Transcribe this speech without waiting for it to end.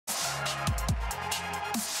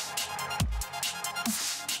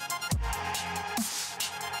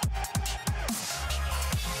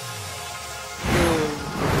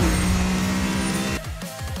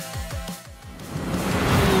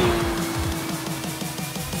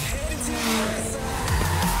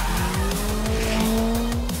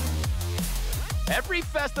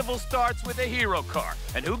festival starts with a hero car.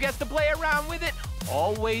 And who gets to play around with it?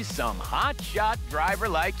 Always some hotshot driver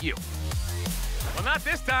like you. Well, not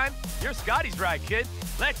this time. You're Scotty's ride, kid.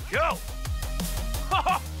 Let's go.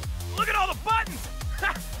 Oh, look at all the buttons.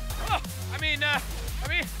 Oh, I mean, not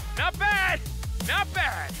bad. Not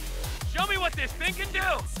bad. Show me what this thing can do.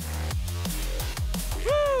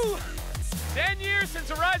 Woo! 10 years since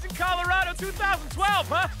Horizon Colorado 2012,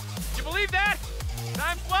 huh? You believe that?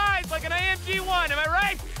 Time flies like an AMG-1, am I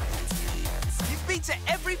right? You've been to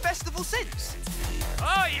every festival since?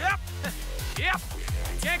 Oh, yep. Yep.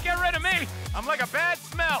 Can't get rid of me. I'm like a bad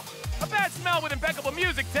smell. A bad smell with impeccable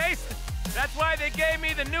music taste. That's why they gave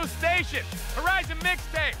me the new station, Horizon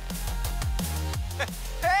Mixtape.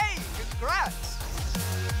 Hey, congrats.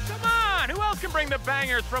 Come on, who else can bring the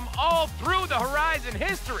bangers from all through the Horizon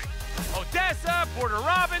history? Odessa, Porter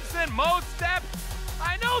Robinson, Mode Step.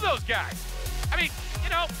 I know those guys. I mean, you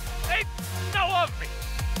know, they know of me.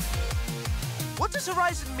 What does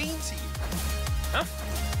Horizon mean to you? Huh?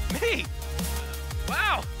 Me?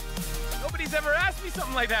 Wow. Nobody's ever asked me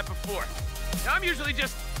something like that before. Now, I'm usually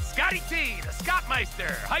just Scotty T, the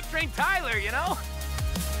Scottmeister, Hype Train Tyler, you know?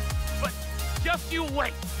 But just you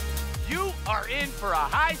wait. You are in for a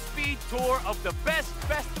high-speed tour of the best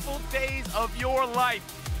festival days of your life.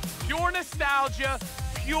 Pure nostalgia,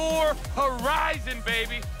 pure Horizon,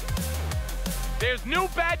 baby. There's new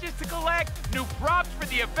badges to collect, new props for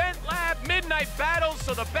the event lab, midnight battles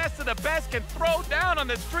so the best of the best can throw down on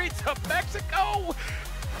the streets of Mexico.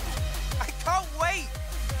 I can't wait.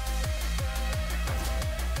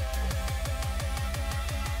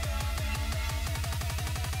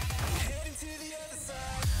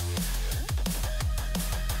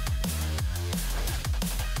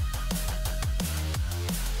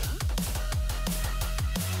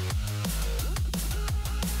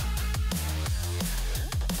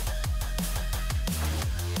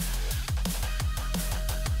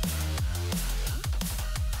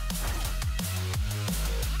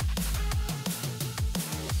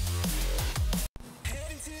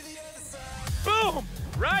 Boom!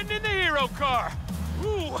 Riding in the hero car.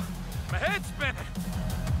 Ooh, my head's spinning.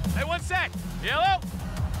 Hey, one sec. Yellow?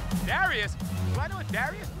 Darius? Do I know a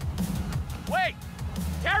Darius? Wait,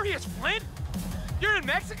 Darius Flint? You're in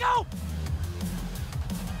Mexico?